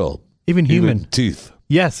 Yes, they will. even human. Teeth.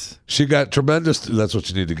 Yes. She got tremendous. That's what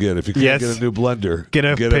you need to get. If you can't Yes. get a new blender, Get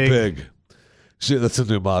a pig. That's a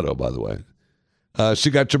new motto, by the way. She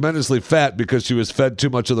got tremendously fat because she was fed too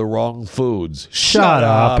much of the wrong foods. Shut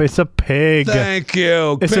up. It's a pig. Thank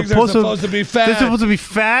you. It's Pigs are supposed to be fat. They're supposed to be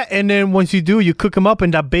fat, and then once you do, you cook them up,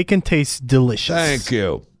 and that bacon tastes delicious. Thank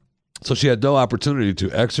you. So she had no opportunity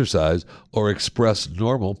to exercise or express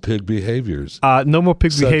normal pig behaviors. No more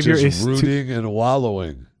pig such behavior as is. rooting and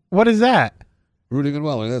wallowing. What is that? Rooting and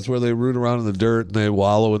wallowing. That's where they root around in the dirt and they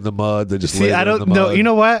wallow in the mud. They just lay See, there I in don't the know. mud. You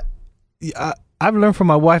know what? I've learned from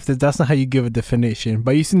my wife that that's not how you give a definition.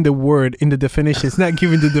 By using the word in the definition, it's not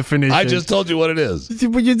giving the definition. I just told you what it is.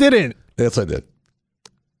 But you didn't. Yes, I did.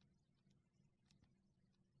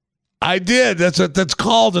 I did. That's what that's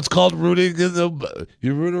called. It's called rooting in the.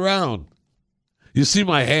 You root around. You see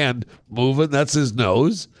my hand moving. That's his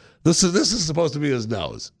nose. This is supposed to be his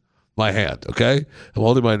nose. My hand. Okay, I'm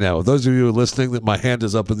holding mine now. For those of you who are listening, that my hand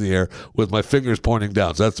is up in the air with my fingers pointing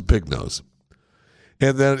down. So that's the pig nose.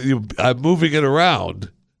 And then I'm moving it around.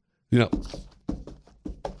 I'm moving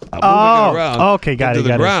it around. Okay, got into it. the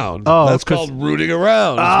Got ground. it. Oh, That's 'cause- called rooting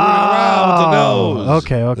around. It's rooting around with the nose.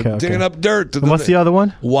 Okay. Digging up dirt. And what's the other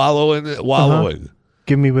one? Wallowing.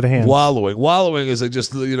 Give me with a hand. Wallowing is they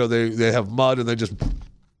just they have mud and they just.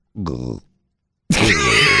 and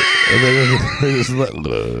they just let.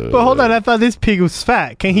 But hold on, I thought this pig was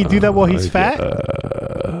fat. Can he do that while he's fat?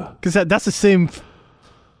 Because that's the same.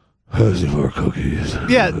 Has more cookies?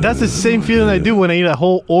 Yeah, that's the same feeling I do when I eat a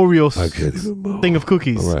whole Oreo I can't even move. thing of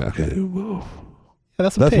cookies. All right, I can't even move. Yeah,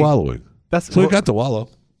 that's a That's pig. wallowing. That's So he got to wallow.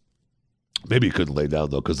 Maybe he couldn't lay down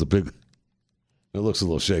though, because the pig. It looks a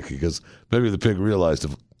little shaky because maybe the pig realized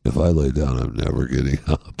if I lay down, I'm never getting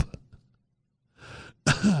up.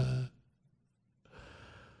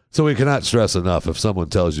 So we cannot stress enough, if someone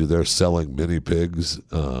tells you they're selling mini pigs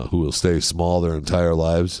who will stay small their entire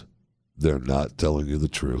lives, they're not telling you the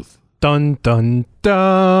truth. Dun dun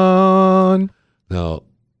dun. Now,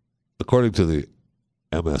 according to the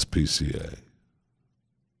MSPCA,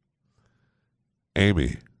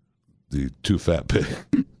 Amy, the too fat pig,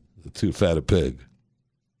 the too fat a pig,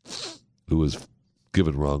 who was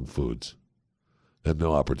given wrong foods, had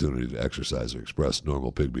no opportunity to exercise or express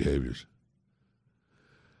normal pig behaviors.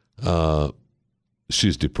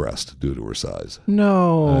 She's depressed due to her size.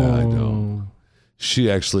 No. I know. She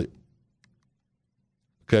actually.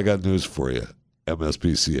 Okay, I got news for you,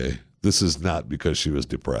 MSPCA. This is not because she was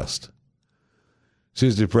depressed.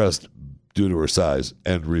 She's depressed due to her size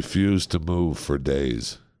and refused to move for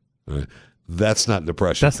days. All right? That's not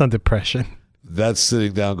depression. That's not depression. That's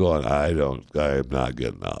sitting down going, I am not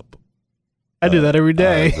getting up. I do that every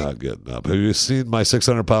day. I'm not getting up. Have you seen my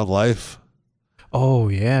 600-pound life? Oh,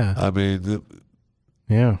 yeah. I mean,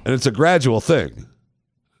 Yeah. and it's a gradual thing.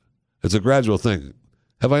 It's a gradual thing.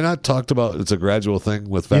 Have I not talked about it's a gradual thing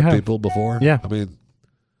with fat have. people before? Yeah. I mean,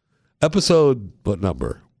 episode, what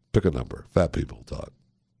number? Pick a number. Fat people talk.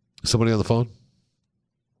 Somebody on the phone?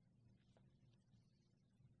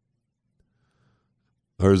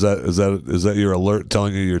 Or is that your alert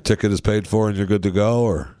telling you your ticket is paid for and you're good to go?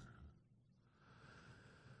 Or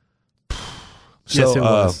Yes, it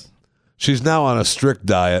was. She's now on a strict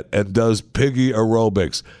diet and does piggy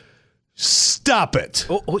aerobics. Stop it!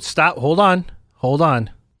 Oh, stop. Hold on.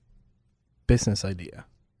 Business idea.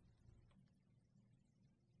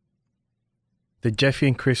 The Jeffy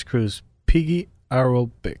and Chris Cruz Piggy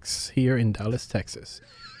Aerobics here in Dallas, Texas.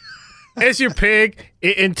 Is your pig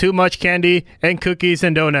eating too much candy and cookies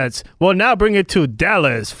and donuts? Well, now bring it to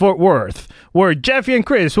Dallas, Fort Worth, where Jeffy and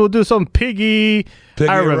Chris will do some piggy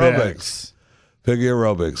aerobics. Piggy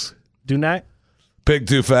aerobics. Do not. Pig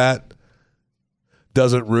too fat.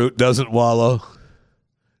 Doesn't root. Doesn't wallow.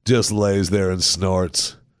 Just lays there and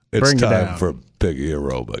snorts. It's Bring it time down. for piggy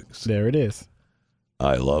aerobics. There it is.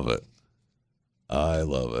 I love it. I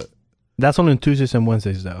love it. That's only on Tuesdays and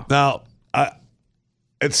Wednesdays, though. Now,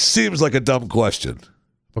 it seems like a dumb question.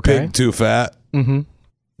 Okay. Pig too fat? Mm-hmm.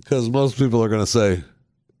 Because most people are going to say,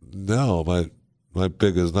 no, my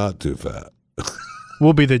pig is not too fat.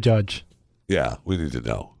 We'll be the judge. Yeah, we need to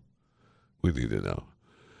know. We need to know.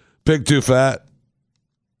 Pig too fat?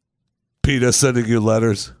 PETA sending you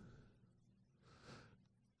letters?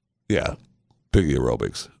 Yeah, piggy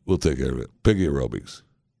aerobics. We'll take care of it. Piggy aerobics.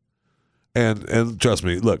 And trust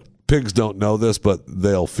me, look, pigs don't know this, but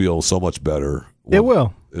they'll feel so much better. It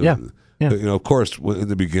will. Yeah. Yeah. You know, of course, in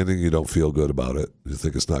the beginning, you don't feel good about it. You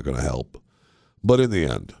think it's not going to help. But in the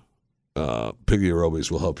end, piggy aerobics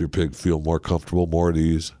will help your pig feel more comfortable, more at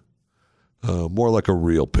ease, more like a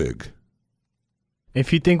real pig.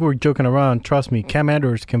 If you think we're joking around, trust me, Cam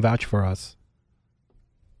Edwards can vouch for us.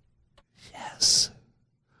 Yes.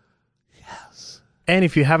 And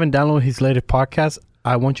if you haven't downloaded his latest podcast,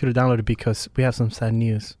 I want you to download it because we have some sad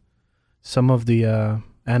news. Some of the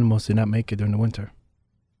animals did not make it during the winter.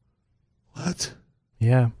 What?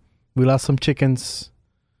 Yeah. We lost some chickens.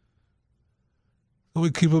 Can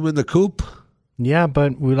we keep them in the coop? Yeah,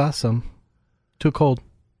 but we lost some. Too cold.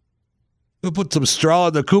 We'll put some straw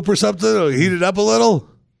in the coop or something? Or heat it up a little?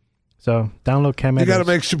 So download Cam You Edwards. got to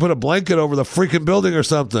make sure you put a blanket over the freaking building or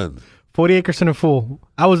something. 40 Acres and a Fool.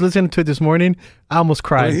 I was listening to it this morning. I almost I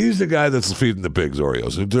cried. mean, he's the guy that's feeding the pigs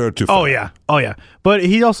Oreos. They're too fat. Oh, yeah. Oh, yeah. But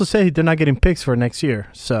he also said they're not getting pigs for next year.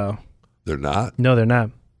 So, They're not? no, they're not.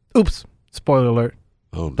 Oops. Spoiler alert.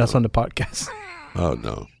 Oh, no. That's on the podcast. Oh,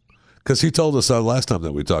 no. Because he told us last time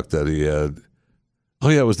that we talked that he had... Oh,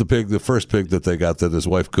 yeah, it was the first pig that they got that his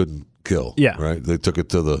wife couldn't kill. Yeah. Right? They took it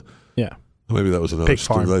to the... Yeah. Maybe that was another Pig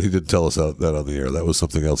story. farm. He didn't tell us that on the air. That was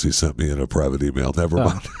something else he sent me in a private email. Never Oh.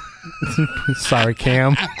 mind. Sorry,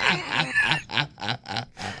 Cam.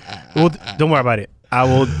 Well, don't worry about it. I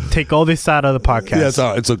will take all this out of the podcast.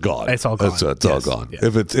 Yeah, it's all gone. It's all gone. It's all Yes. gone. Yeah.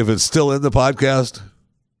 If it's still in the podcast,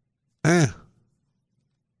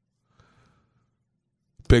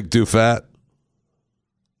 Pig too fat,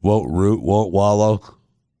 won't root, won't wallow,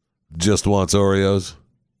 just wants Oreos.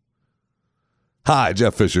 Hi,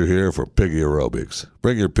 Jeff Fisher here for Piggy Aerobics.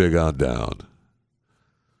 Bring your pig on down.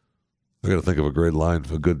 I got to think of a great line,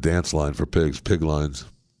 a good dance line for pigs. Pig lines.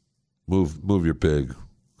 Move your pig.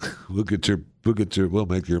 We'll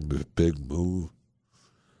make your pig move.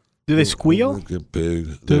 Do they squeal? Make your pig.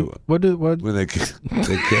 What? When they can't.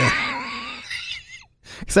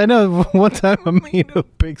 Because I know one time I made a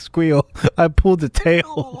big squeal. I pulled the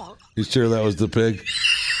tail. You sure that was the pig?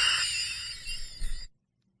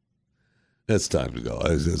 It's time to go.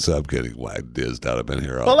 I'm getting dizzed out. I've been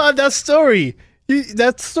here all Hold on, that story.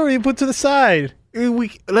 That story you put to the side.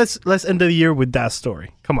 Let's end the year with that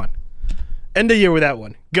story. Come on, end the year with that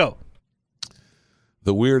one. Go.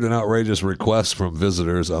 The weird and outrageous requests from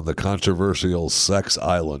visitors on the controversial Sex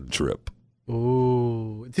Island trip.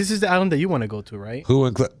 Ooh, this is the island that you want to go to, right?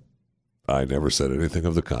 I never said anything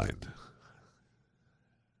of the kind.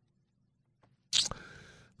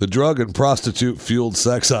 The drug and prostitute fueled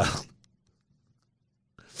Sex Island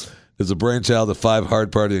is a brainchild of 5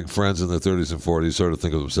 hard-partying friends in their 30s and 40s, sort of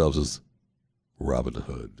think of themselves as Robin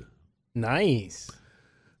Hood. Nice.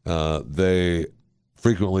 They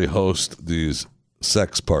frequently host these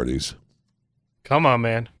sex parties, Come on,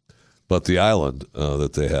 man. but the island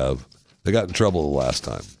that they got in trouble the last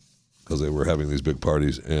time. because they were having these big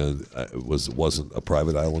parties, and it wasn't a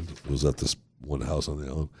private island. It was at this one house on the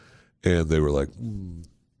island, and they were like,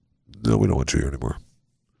 "No, we don't want you here anymore."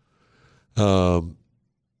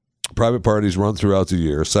 Private parties run throughout the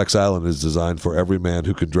year. Sex Island is designed for every man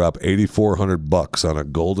who can drop $8,400 on a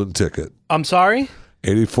golden ticket. I'm sorry?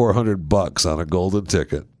 $8,400 on a golden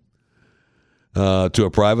ticket to a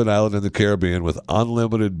private island in the Caribbean with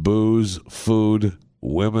unlimited booze, food,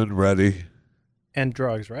 women ready. And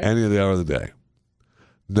drugs, right? Any of the hour of the day.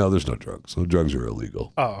 No, there's no drugs. No drugs are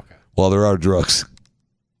illegal. Oh, okay. While there are drugs.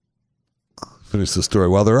 Finish the story.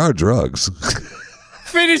 While there are drugs.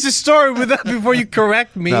 Finish the story with that before you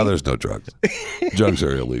correct me. No, there's no drugs. Drugs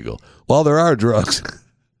are illegal. While there are drugs.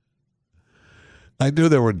 I knew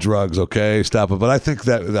there were drugs, okay? Stop it. But I think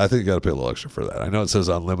you got to pay a little extra for that. I know it says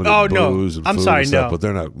unlimited booze and I'm food sorry, and stuff, no. but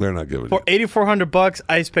they're not giving For you. $8,400,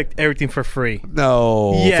 I expect everything for free.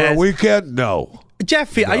 No. Yes. For a weekend? No.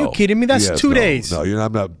 Jeffy, are you No. kidding me? That's Yes, 2 no. days. No,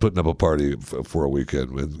 I'm not putting up a party for a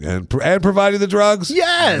weekend and providing the drugs?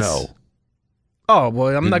 Yes. No. Oh,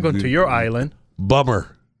 well, I'm not going to your island.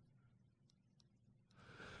 Bummer.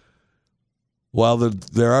 While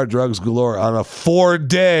there are drugs galore on a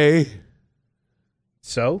 4-day,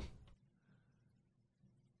 So?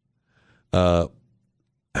 head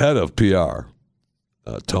of PR,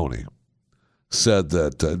 Tony, said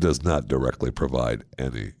that it does not directly provide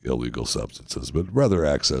any illegal substances, but rather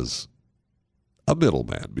acts as a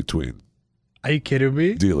middleman between Are you kidding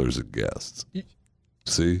me? dealers and guests.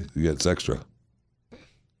 See, it's extra.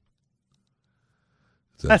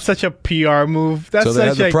 That's such a PR move. That's So they had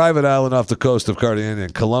such the a... private island off the coast of Cartagena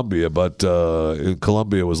in Colombia, but in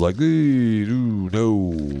Colombia was like, no,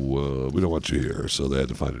 we don't want you here. So they had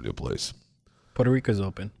to find a new place. Puerto Rico's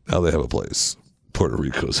open. Now they have a place. Puerto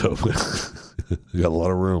Rico's open. You got a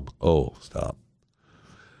lot of room. Oh, stop.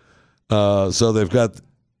 So they've got,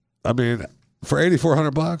 for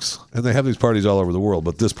 $8,400, and they have these parties all over the world.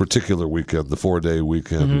 But this particular weekend, the 4-day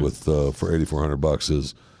weekend with for $8,400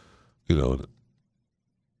 is,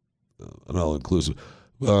 an all-inclusive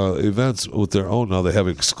events with their own. Now they have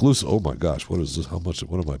exclusive. Oh my gosh, what is this? What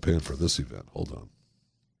am I paying for this event? Hold on.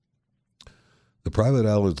 The private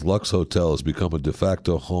island's Lux Hotel has become a de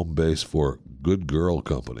facto home base for Good Girl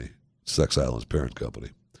Company, Sex Island's parent company.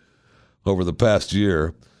 Over the past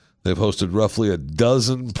year, they've hosted roughly a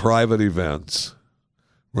dozen private events,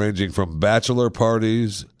 ranging from bachelor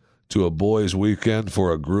parties to a boys' weekend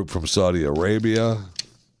for a group from Saudi Arabia.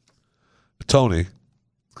 Tony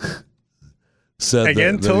said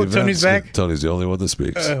Again, that the Tony's events- back? Tony's the only one that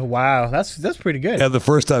speaks. Wow, that's pretty good. And the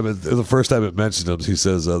first time it mentioned him, he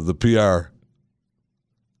says the PR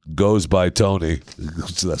goes by Tony,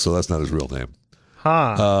 so that's not his real name.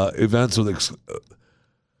 Huh. Events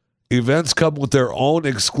come with their own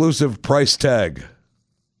exclusive price tag,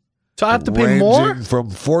 So I have to pay more? ranging from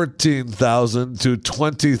 $14,000 to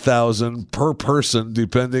 $20,000 per person,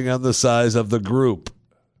 depending on the size of the group.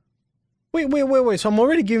 Wait. So I'm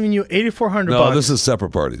already giving you $8,400. No, this is separate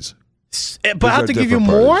parties. But I have to These are give you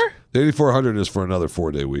different more? parties. The $8,400 is for another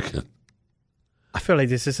 4-day weekend. I feel like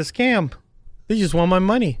this is a scam. They just want my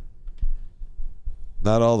money.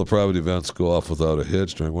 Not all the private events go off without a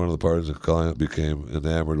hitch. During one of the parties, a client became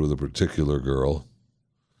enamored with a particular girl.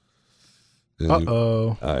 And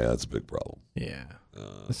Uh-oh. yeah, that's a big problem. Yeah.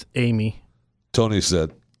 It's Amy. Tony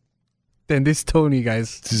said, Then this Tony,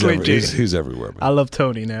 guys. he's, Wait, Jay. he's everywhere, man. I love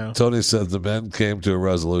Tony now. Tony said the men came to a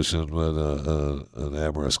resolution when an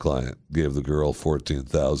amorous client gave the girl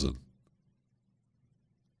 $14,000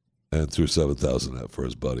 and threw $7,000 out for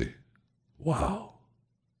his buddy. Wow.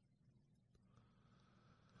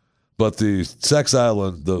 But the Sex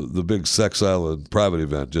Island, the big Sex Island private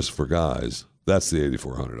event just for guys, that's the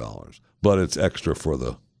 $8,400. But it's extra for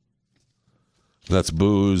that's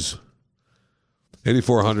booze.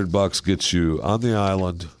 $8,400 gets you on the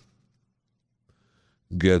island,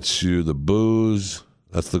 gets you the booze.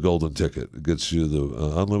 That's the golden ticket. It gets you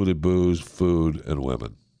the unlimited booze, food, and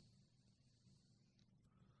women.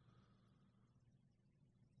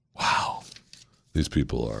 Wow. These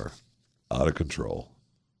people are out of control.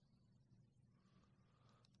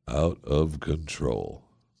 Out of control.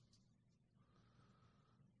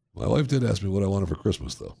 My wife did ask me what I wanted for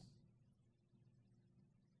Christmas, though.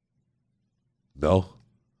 No?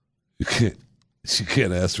 She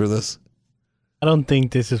can't ask for this? I don't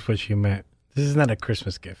think this is what she meant. This is not a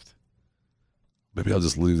Christmas gift. Maybe I'll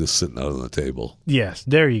just leave this sitting out on the table. Yes,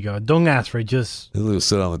 there you go. Don't ask for it. Just Leave it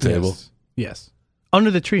sit on the table? Yes. Yes.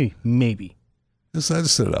 Under the tree, maybe. I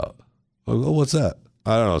just sit it out. Oh, what's that?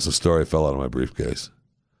 I don't know. It's a story. It fell out of my briefcase.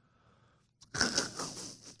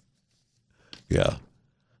 Yeah.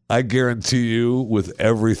 I guarantee you, with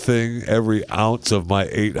everything, every ounce of my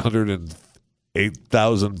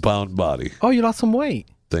 808,000 pound body. Oh, you lost some weight.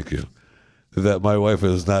 Thank you. That my wife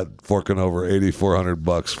is not forking over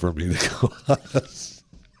 $8,400 for me to go on this.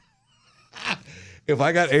 If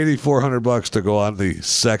I got $8,400 to go on the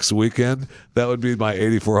sex weekend, that would be my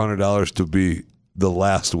 $8,400 to be the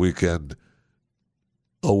last weekend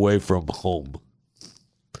away from home.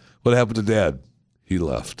 What happened to Dad? He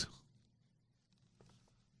left.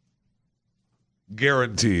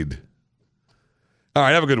 Guaranteed. All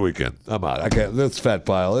right, have a good weekend. I'm out. I can't. That's Fat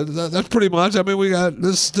Pile. That's pretty much. I mean, we got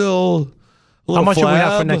this still. A How little much do we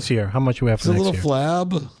have for flab. next year? How much do we have It's for a next little year?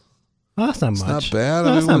 flab. Oh, that's not It's much. not bad.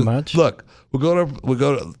 No, that's not much. Look, we go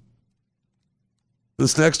to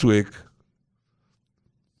this next week.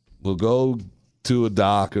 We'll go to a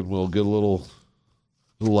doc and we'll get a little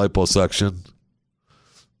liposuction.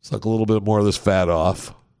 Suck a little bit more of this fat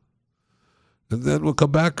off, and then we'll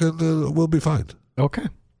come back and we'll be fine. Okay.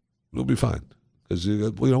 We'll be fine because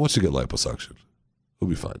once you get liposuction, we'll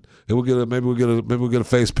be fine. And maybe we'll get a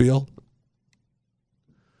face peel.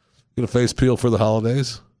 Get a face peel for the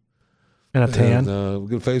holidays. And a tan. And, we'll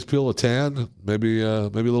get a face peel, a tan, maybe a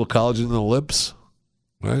little collagen in the lips,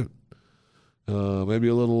 right? Maybe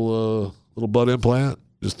a little butt implant,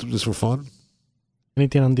 just for fun.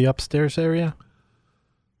 Anything on the upstairs area?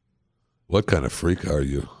 What kind of freak are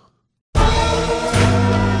you?